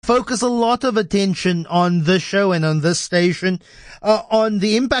focus a lot of attention on this show and on this station on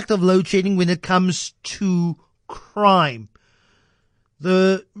the impact of load shedding when it comes to crime.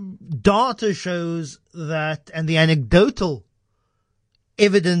 The data shows that, and the anecdotal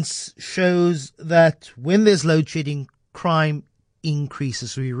evidence shows that when there's load shedding, crime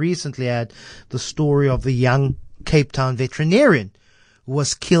increases. We recently had the story of the young Cape Town veterinarian who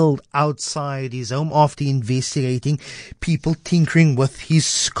was killed outside his home after investigating people tinkering with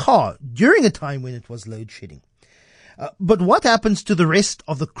his car during a time when it was load shedding. But what happens to the rest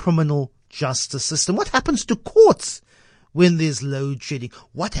of the criminal justice system? What happens to courts when there's load shedding?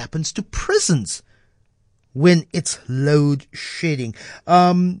 What happens to prisons when it's load shedding?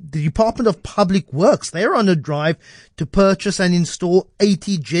 The Department of Public Works, they're on a drive to purchase and install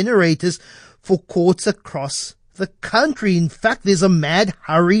 80 generators for courts across the country. In fact, there's a mad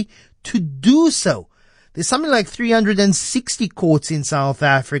hurry to do so. There's something like 360 courts in South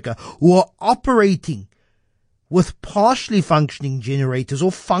Africa who are operating with partially functioning generators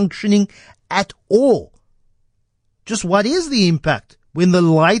or functioning at all. Just what is the impact when the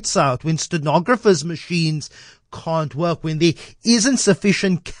lights out, when stenographers' machines can't work, when there isn't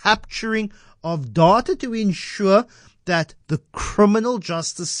sufficient capturing of data to ensure that the criminal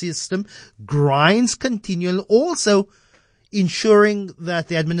justice system grinds continually, also ensuring that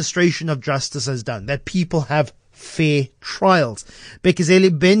the administration of justice has done, that people have fair trials.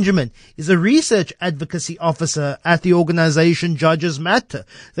 Bekezele Benjamin is a research advocacy officer at the organization Judges Matter.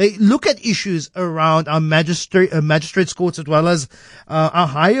 They look at issues around our magistrates courts as well as our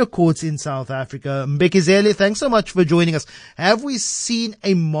higher courts in South Africa. Bekezele, thanks so much for joining us. Have we seen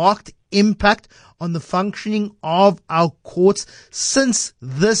a marked impact on the functioning of our courts since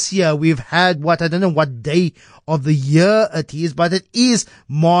this year? We've had I don't know what day of the year it is, but it is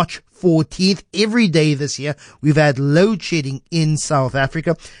March 14th. Every day this year, we've had load shedding in South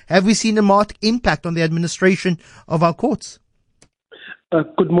Africa. Have we seen a marked impact on the administration of our courts?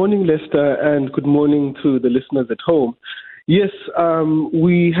 Good morning, Lester, and good morning to the listeners at home. Yes,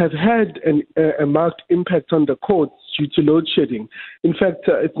 we have had a marked impact on the courts due to load shedding. In fact,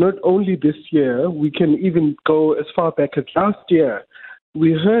 it's not only this year. We can even go as far back as last year.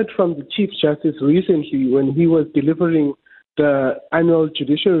 We heard from the Chief Justice recently when he was delivering the annual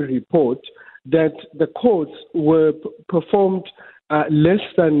judiciary report that the courts were performed less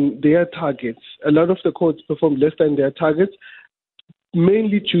than their targets. A lot of the courts performed less than their targets,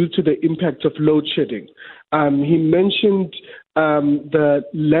 mainly due to the impact of load shedding. He mentioned the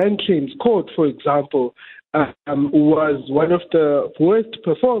land claims court, for example, was one of the worst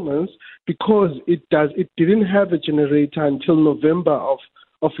performers because it didn't have a generator until November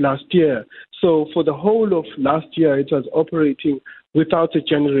of last year. So for the whole of last year, it was operating without a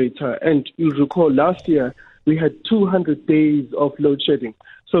generator. And you'll recall last year, we had 200 days of load shedding.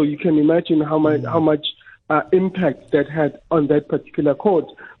 So you can imagine how much impact that had on that particular court.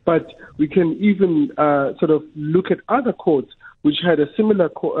 But we can even sort of look at other courts which had a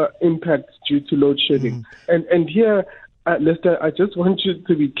similar impact due to load shedding. And here, Lester, I just want you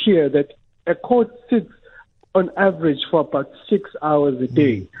to be clear that a court sits on average for about 6 hours a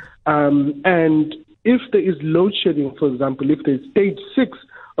day. And if there is load shedding, for example, if there's stage 6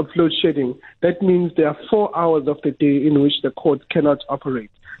 of load shedding, that means there are 4 hours of the day in which the court cannot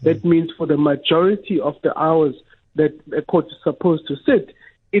operate. That means for the majority of the hours that a court is supposed to sit,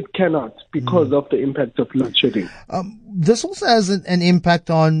 it cannot because of the impact of load shedding. This also has an impact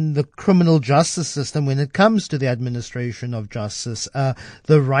on the criminal justice system when it comes to the administration of justice.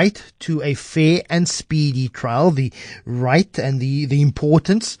 The right to a fair and speedy trial, the right and the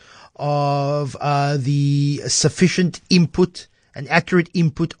importance of the sufficient input, an accurate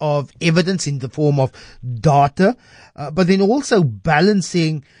input of evidence in the form of data, but then also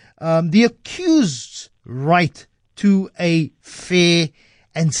balancing the accused's right to a fair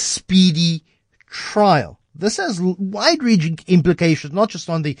and speedy trial. This has wide-reaching implications, not just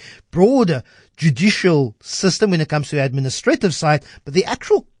on the broader judicial system when it comes to the administrative side, but the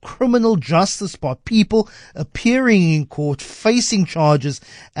actual criminal justice part, people appearing in court, facing charges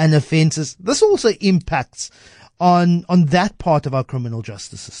and offences. This also impacts on that part of our criminal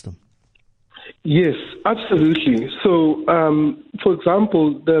justice system. Yes, absolutely. So, for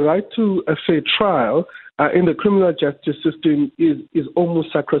example, the right to a fair trial in the criminal justice system is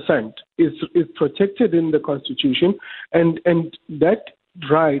almost sacrosanct. It's protected in the Constitution, and that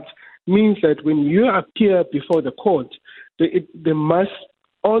right means that when you appear before the court,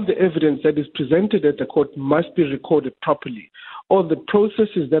 all the evidence that is presented at the court must be recorded properly. All the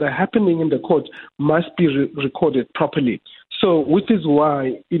processes that are happening in the court must be recorded properly. So, which is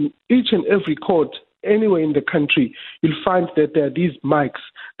why in each and every court anywhere in the country, you'll find that there are these mics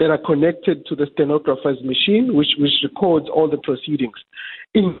that are connected to the stenographer's machine, which records all the proceedings.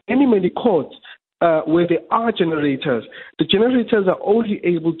 In many courts, where there are generators, the generators are only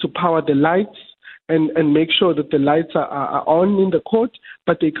able to power the lights and make sure that the lights are on in the court,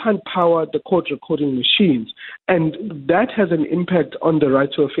 but they can't power the court recording machines. And that has an impact on the right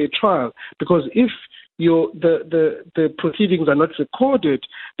to a fair trial, because if the proceedings are not recorded,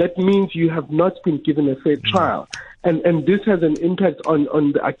 that means you have not been given a fair trial. And this has an impact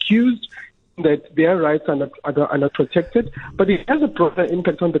on the accused, that their rights are not protected, but it has a broader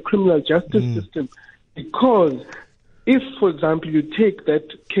impact on the criminal justice system, because if, for example, you take that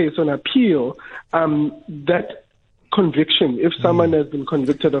case on appeal, that conviction, if someone has been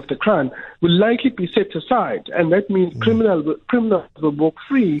convicted of the crime, will likely be set aside, and that means criminals will walk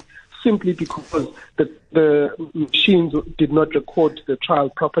free simply because the machines did not record the trial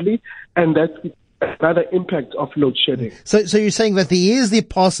properly, and that's another impact of load shedding. So you're saying that there is the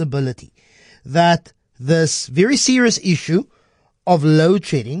possibility that this very serious issue of load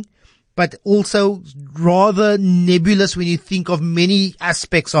shedding, but also rather nebulous when you think of many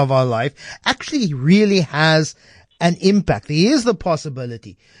aspects of our life, actually really has an impact. There is the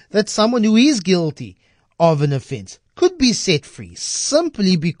possibility that someone who is guilty of an offense could be set free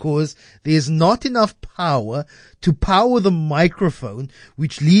simply because there's not enough power to power the microphone,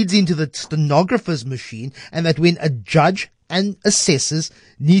 which leads into the stenographer's machine, and that when a judge and assessors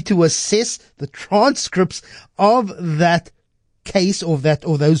need to assess the transcripts of that case or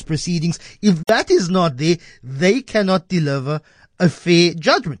those proceedings, if that is not there, they cannot deliver a fair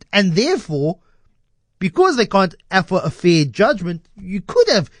judgment. And therefore, because they can't offer a fair judgment, you could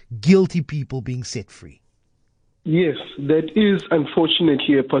have guilty people being set free. Yes, that is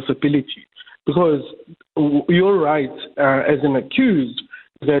unfortunately a possibility, because you're right, as an accused,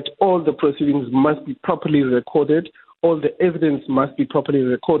 that all the proceedings must be properly recorded, all the evidence must be properly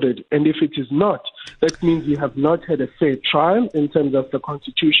recorded, and if it is not, that means you have not had a fair trial in terms of the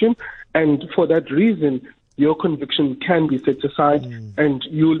Constitution, and for that reason, your conviction can be set aside and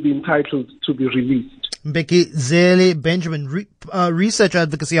you will be entitled to be released. Becky Zele Benjamin, Research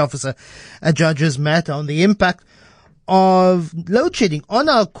Advocacy Officer at Judges Matter, on the impact of load shedding on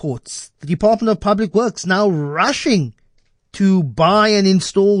our courts. The Department of Public Works now rushing to buy and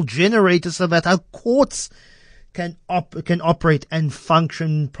install generators so that our courts can operate and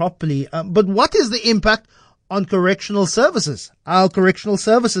function properly. But what is the impact on correctional services, our correctional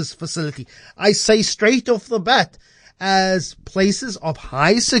services facility? I say straight off the bat, as places of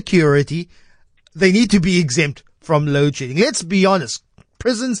high security, they need to be exempt from load shedding. Let's be honest.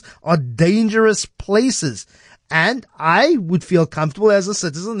 Prisons are dangerous places. And I would feel comfortable as a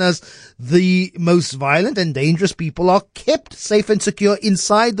citizen as the most violent and dangerous people are kept safe and secure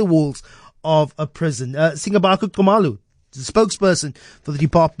inside the walls of a prison. Singabako Kumalu, the spokesperson for the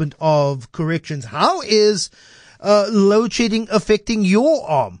Department of Corrections. How is load shedding affecting your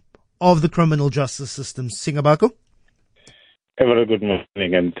arm of the criminal justice system, Singabako? A very good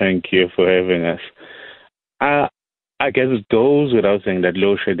morning, and thank you for having us. I guess it goes without saying that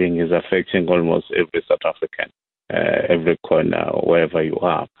load shedding is affecting almost every South African, every corner, wherever you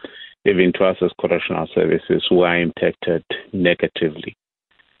are. Even to us as correctional services, who are impacted negatively.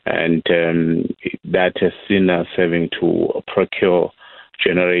 And that has seen us having to procure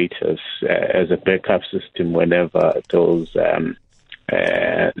generators as a backup system whenever those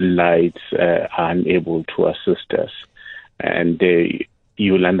lights are unable to assist us. And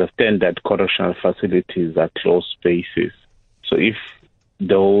you'll understand that correctional facilities are closed spaces. So if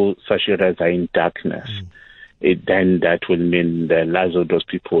those such areas are in darkness, then that will mean the lives of those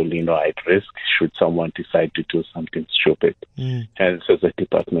people, are at risk should someone decide to do something stupid. Hence, as a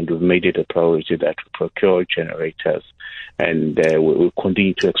department, we've made it a priority that we procure generators, and we'll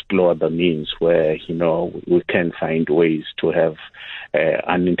continue to explore the means where, we can find ways to have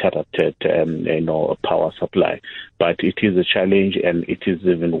uninterrupted, power supply. But it is a challenge, and it is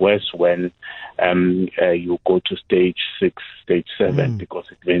even worse when you go to stage 6, stage 7, because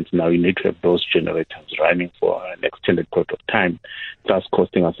it means now you need to have those generators running for an extended period of time, thus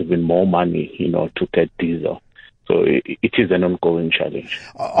costing us even more money, to get diesel. So it is an ongoing challenge.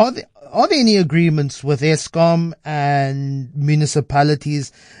 Are there any agreements with Eskom and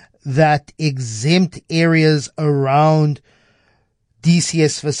municipalities that exempt areas around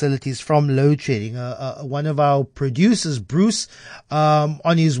DCS facilities from load shedding? One of our producers, Bruce,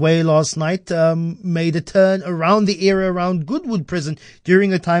 on his way last night, made a turn around the area around Goodwood Prison during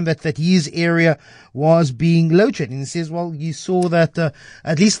the time that his area was being load shedding. He says, well, you saw that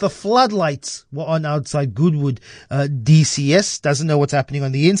at least the floodlights were on outside Goodwood DCS. Doesn't know what's happening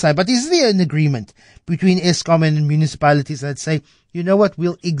on the inside. But is there an agreement between Eskom and municipalities that say you know what,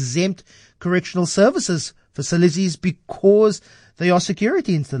 we'll exempt correctional services facilities because they are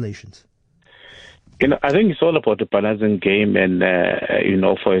security installations? I think it's all about the balancing game and,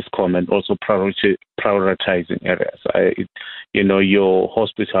 for Eskom and also prioritizing areas. Your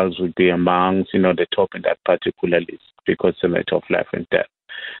hospitals would be amongst, the top in that particular list because it's a matter of life and death.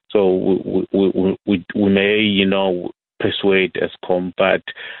 So we may, persuade Eskom, but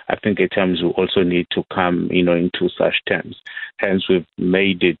I think at times we also need to come, into such terms. Hence, we've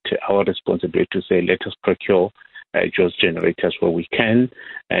made it our responsibility to say, let us procure just generators where we can,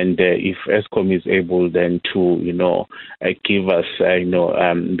 and if Eskom is able then to give us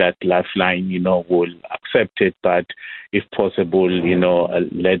that lifeline, we'll accept it. But if possible,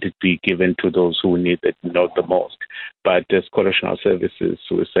 let it be given to those who need it the most. But as correctional services,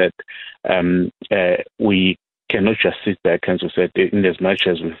 we said we cannot just sit back and we said, in as much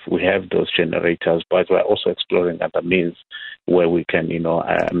as we have those generators, but we're also exploring other means where we can,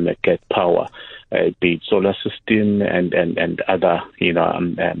 get power, be it solar system and other,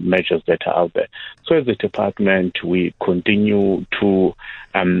 measures that are out there. So as a department, we continue to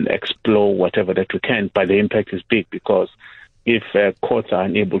explore whatever that we can, but the impact is big because if courts are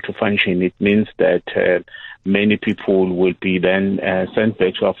unable to function, it means that many people will be then sent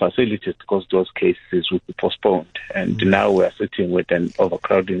back to our facilities because those cases will be postponed. And now we're sitting with an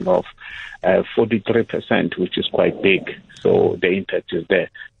overcrowding of 43%, which is quite big. So the impact is there,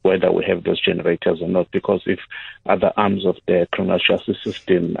 whether we have those generators or not, because if other arms of the criminal justice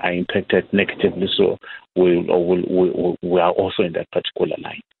system are impacted negatively, so we are also in that particular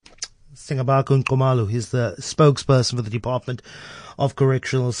line. Singabako Nkomalu, he's the spokesperson for the Department of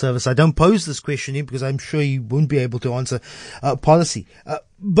Correctional Service. I don't pose this question here because I'm sure you won't be able to answer policy.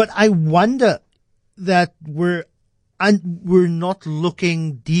 But I wonder that we're not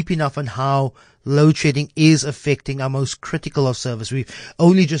looking deep enough on how load shedding is affecting our most critical of service. We've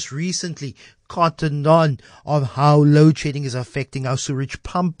only just recently cottoned on how load shedding is affecting our sewage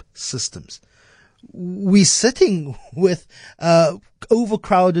pump systems. We're sitting with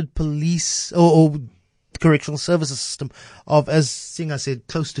overcrowded police or correctional services system of, as Singa said,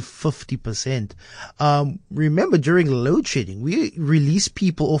 close to 50%. Remember, during load shedding, we release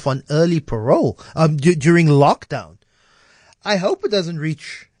people off on early parole during lockdown. I hope it doesn't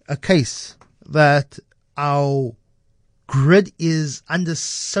reach a case that our grid is under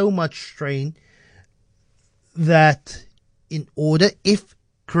so much strain that in order, if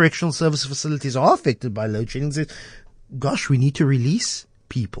correctional service facilities are affected by load shedding, gosh, we need to release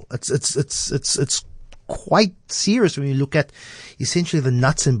people. It's quite serious when you look at essentially the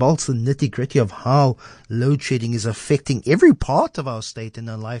nuts and bolts, the nitty gritty of how load shedding is affecting every part of our state and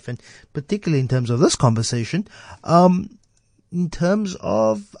our life, and particularly in terms of this conversation, in terms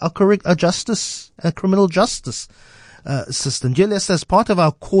of our criminal justice system. Just as part of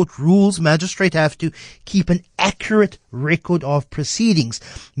our court rules, magistrates have to keep an accurate record of proceedings.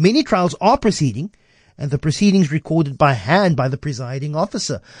 Many trials are proceeding, and the proceedings recorded by hand by the presiding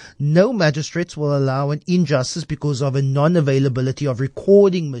officer. No magistrates will allow an injustice because of a non-availability of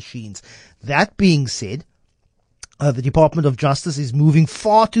recording machines. That being said, the Department of Justice is moving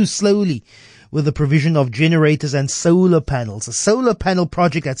far too slowly with the provision of generators and solar panels. A solar panel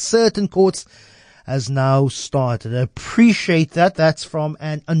project at certain courts has now started. I appreciate that. That's from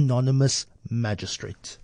an anonymous magistrate.